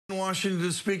Washington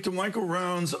to speak to Michael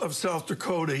Rounds of South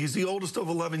Dakota. He's the oldest of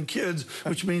 11 kids,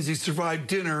 which means he survived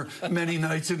dinner many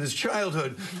nights in his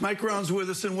childhood. Mike Rounds with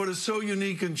us, and what is so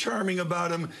unique and charming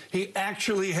about him, he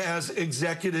actually has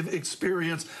executive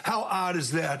experience. How odd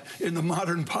is that in the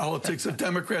modern politics of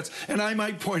Democrats, and I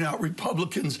might point out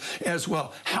Republicans as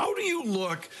well. How do you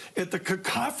look at the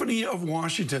cacophony of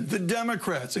Washington, the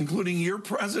Democrats, including your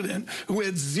president, who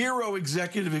had zero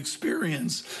executive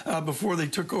experience before they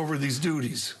took over these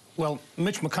duties? Well,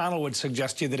 Mitch McConnell would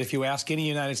suggest to you that if you ask any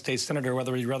United States senator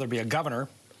whether he'd rather be a governor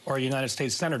or a United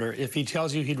States senator, if he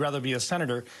tells you he'd rather be a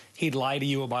senator, he'd lie to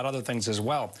you about other things as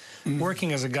well.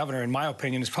 Working as a governor, in my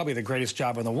opinion, is probably the greatest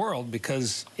job in the world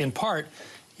because, in part,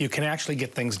 you can actually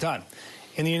get things done.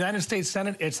 In the United States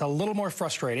Senate, it's a little more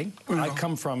frustrating. I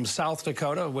come from South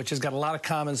Dakota, which has got a lot of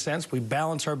common sense. We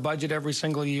balance our budget every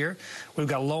single year. We've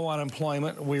got low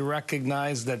unemployment. We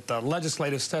recognize that the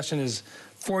legislative session is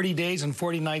 40 days and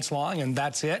 40 nights long, and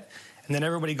that's it. And then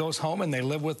everybody goes home and they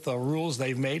live with the rules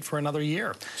they've made for another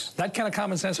year. That kind of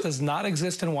common sense does not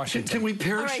exist in Washington. Can we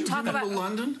parachute him into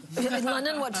London? In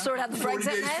London, what, sort out the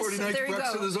Brexit mess? 40 nights, there you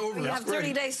Brexit go. is over. You have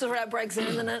 30 days to sort out Brexit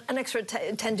and then an extra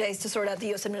 10 days to sort out the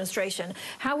U.S. administration.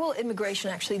 How will immigration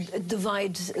actually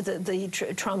divide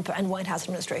the Trump and White House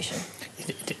administration?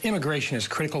 Immigration is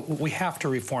critical. We have to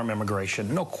reform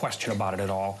immigration. No question about it at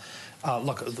all.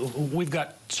 Look, we've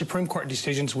got Supreme Court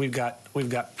decisions. We've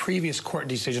got previous court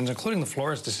decisions, including the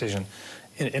Flores decision,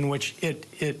 in which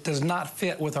it does not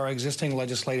fit with our existing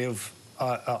legislative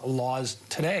laws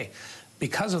today.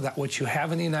 Because of that, what you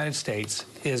have in the United States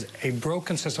is a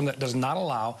broken system that does not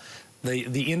allow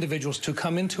the individuals to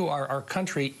come into our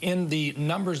country in the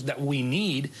numbers that we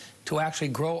need to actually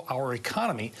grow our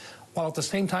economy, while at the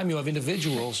same time you have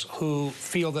individuals who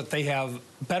feel that they have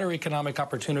better economic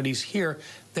opportunities here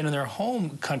than in their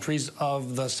home countries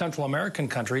of the Central American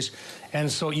countries. And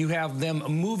so you have them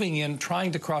moving in,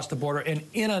 trying to cross the border and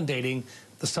inundating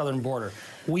the southern border.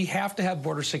 We have to have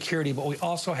border security, but we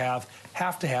also have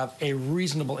to have a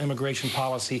reasonable immigration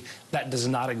policy that does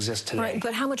not exist today. Right,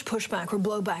 but how much pushback or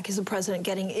blowback is the president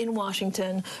getting in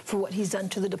Washington for what he's done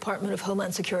to the Department of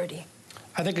Homeland Security?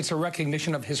 I think it's a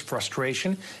recognition of his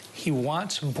frustration. He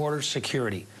wants border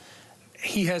security.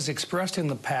 He has expressed in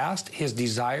the past his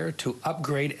desire to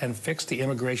upgrade and fix the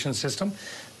immigration system,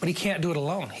 but he can't do it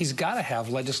alone. He's got to have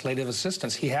legislative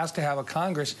assistance. He has to have a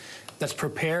Congress that's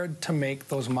prepared to make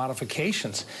those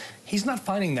modifications. He's not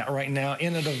finding that right now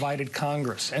in a divided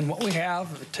Congress. And what we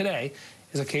have today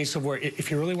is a case of where if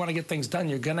you really want to get things done,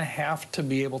 you're going to have to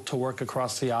be able to work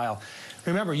across the aisle.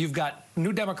 Remember, you've got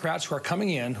new Democrats who are coming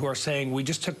in who are saying, we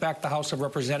just took back the House of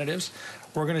Representatives.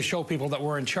 We're going to show people that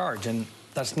we're in charge. And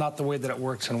that's not the way that it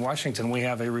works in Washington. We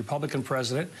have a Republican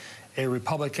president, a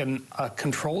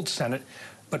Republican-controlled Senate,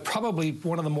 but probably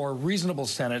one of the more reasonable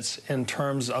Senates in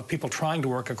terms of people trying to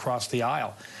work across the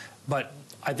aisle. But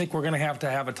I think we're going to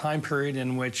have a time period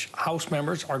in which House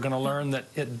members are going to learn that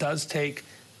it does take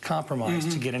compromise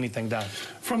to get anything done.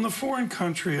 From the foreign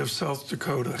country of South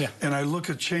Dakota, and I look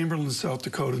at Chamberlain, South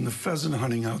Dakota, and the pheasant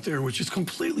hunting out there, which is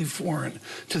completely foreign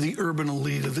to the urban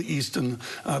elite of the east and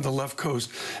the left coast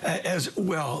as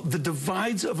well. The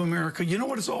divides of America, you know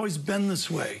what, it's always been this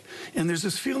way. And there's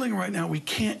this feeling right now we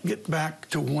can't get back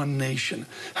to one nation.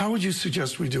 How would you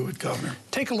suggest we do it, Governor?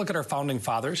 Take a look at our founding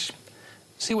fathers.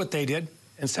 See what they did.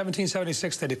 In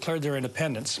 1776, they declared their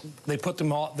independence. They put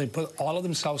all of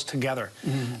themselves together.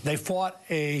 They fought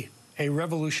a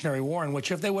revolutionary war in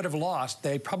which if they would have lost,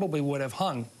 they probably would have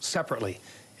hung separately.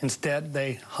 Instead,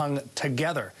 they hung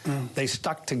together. They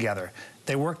stuck together.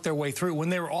 They worked their way through. When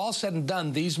they were all said and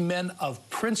done, these men of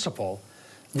principle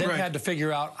then had to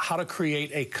figure out how to create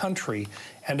a country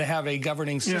and to have a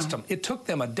governing system. It took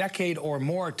them a decade or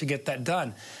more to get that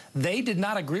done. They did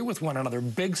not agree with one another.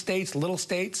 Big states, little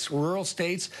states, rural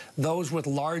states, those with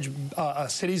large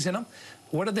cities in them.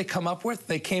 What did they come up with?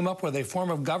 They came up with a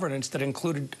form of governance that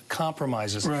included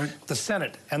compromises. The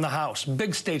Senate and the House.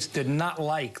 Big states did not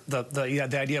like the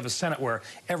idea of a Senate where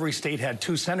every state had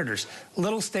 2 senators.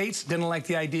 Little states didn't like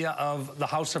the idea of the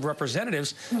House of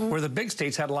Representatives where the big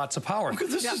states had lots of power.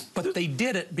 But they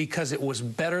did it because it was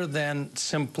better than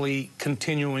simply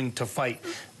continuing to fight.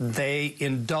 They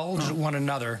indulged one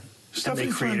another.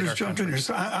 Stephanie Flanders, jump in here.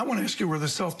 So I want to ask you where the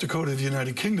South Dakota of the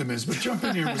United Kingdom is, but jump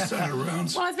in here with Senator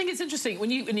Rounds. Well, I think it's interesting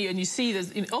when you see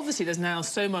there's obviously there's now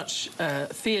so much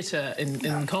theatre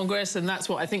in Congress, and that's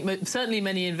what I think. Certainly,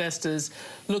 many investors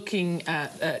looking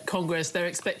at Congress, they're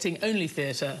expecting only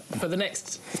theatre for the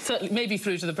next, certainly maybe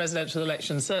through to the presidential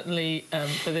election, certainly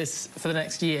for the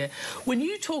next year. When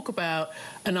you talk about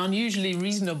an unusually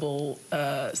reasonable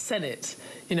Senate,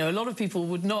 you know, a lot of people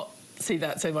would not see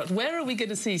that so much. Where are we going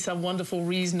to see some wonderful,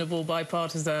 reasonable,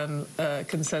 bipartisan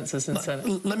consensus in the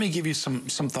Senate? Let me give you some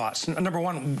thoughts. Number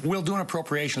one, we'll do an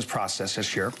appropriations process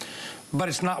this year, but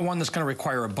it's not one that's going to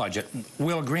require a budget.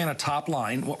 We'll agree on a top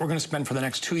line, what we're going to spend for the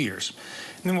next 2 years.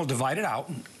 And then we'll divide it out,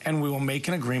 and we will make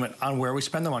an agreement on where we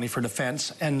spend the money for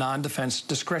defense and non-defense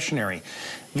discretionary.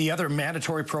 The other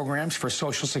mandatory programs for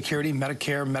Social Security,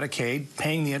 Medicare, Medicaid,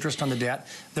 paying the interest on the debt,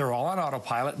 they're all on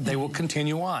autopilot. They will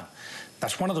continue on.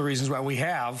 That's one of the reasons why we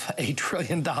have a $1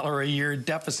 trillion a year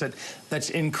deficit that's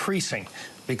increasing,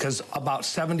 because about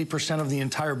 70% of the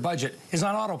entire budget is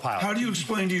on autopilot. How do you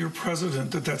explain to your president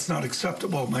that that's not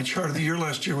acceptable? My chart of the year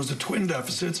last year was the twin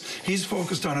deficits. He's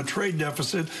focused on a trade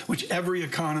deficit, which every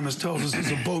economist tells us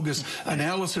is a bogus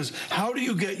analysis. How do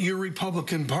you get your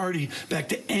Republican Party back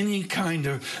to any kind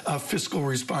of fiscal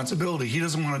responsibility? He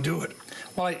doesn't want to do it.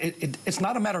 Well, it's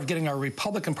not a matter of getting our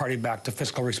Republican Party back to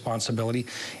fiscal responsibility.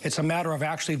 It's a matter of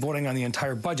actually voting on the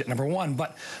entire budget, number one.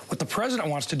 But what the president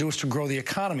wants to do is to grow the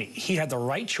economy. He had the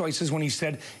right choices when he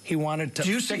said he wanted to fix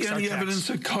our tax. Do you see any evidence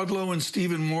that Kudlow and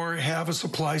Stephen Moore have a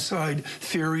supply-side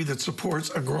theory that supports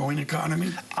a growing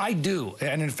economy? I do.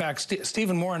 And in fact,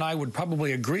 Stephen Moore and I would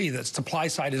probably agree that supply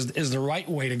side is the right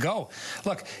way to go.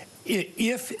 Look,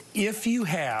 if you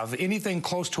have anything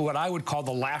close to what I would call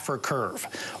the Laffer curve,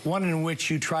 one in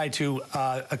which you try to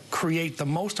create the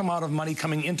most amount of money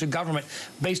coming into government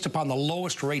based upon the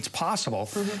lowest rates possible,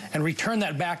 and return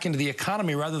that back into the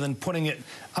economy rather than putting it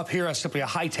up here as simply a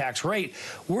high tax rate,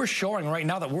 we're showing right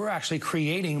now that we're actually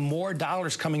creating more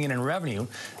dollars coming in revenue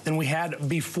than we had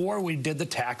before we did the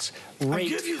tax rate I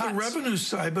give you cuts. the revenue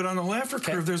side, but on the Laffer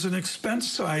curve, there's an expense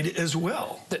side as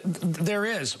well. There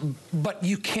is, but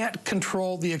you can't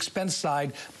control the expense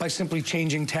side by simply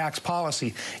changing tax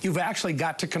policy. You've actually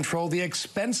got to control the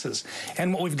expenses.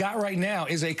 And what we've got right now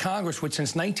is a Congress which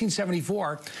since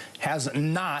 1974 has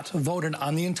not voted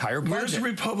on the entire budget. Where's the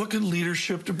Republican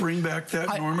leadership to bring back that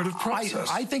normative process?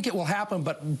 I think it will happen,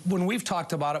 but when we've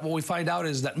talked about it, what we find out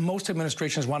is that most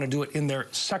administrations want to do it in their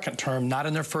second term, not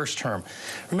in their first term.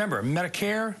 Remember,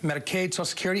 Medicare, Medicaid, Social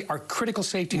Security are critical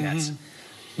safety nets.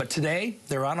 But today,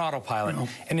 they're on autopilot.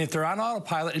 And if they're on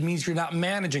autopilot, it means you're not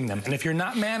managing them. And if you're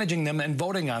not managing them and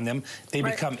voting on them, they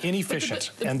become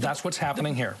inefficient. And that's what's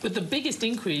happening here. But the biggest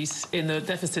increase in the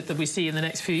deficit that we see in the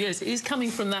next few years is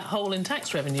coming from that hole in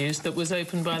tax revenues that was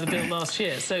opened by the bill last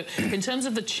year. So in terms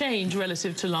of the change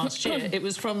relative to last year,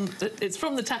 it's from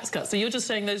the tax cuts. So you're just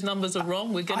saying those numbers are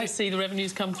wrong? We're going to see the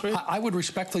revenues come through? I would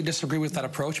respectfully disagree with that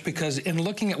approach, because in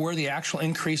looking at where the actual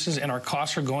increases in our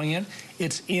costs are going in,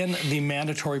 it's in the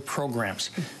mandatory programs.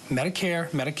 Medicare,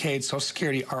 Medicaid, Social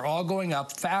Security are all going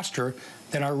up faster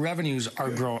than our revenues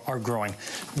are growing.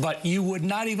 But you would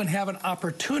not even have an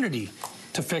opportunity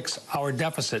to fix our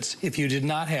deficits if you did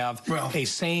not have a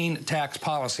sane tax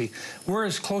policy. We're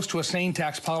as close to a sane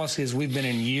tax policy as we've been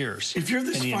in years. If you're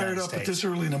this fired up at this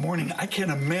early in the morning, I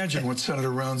can't imagine what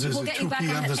Senator Rounds is at 2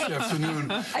 p.m. this afternoon.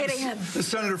 8 a.m. The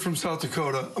senator from South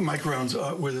Dakota, Mike Rounds,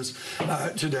 with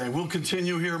us today. We'll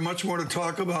continue here. Much more to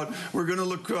talk about. We're going to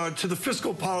look to the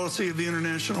fiscal policy of the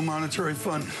International Monetary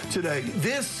Fund today.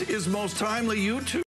 This is Most Timely. YouTube.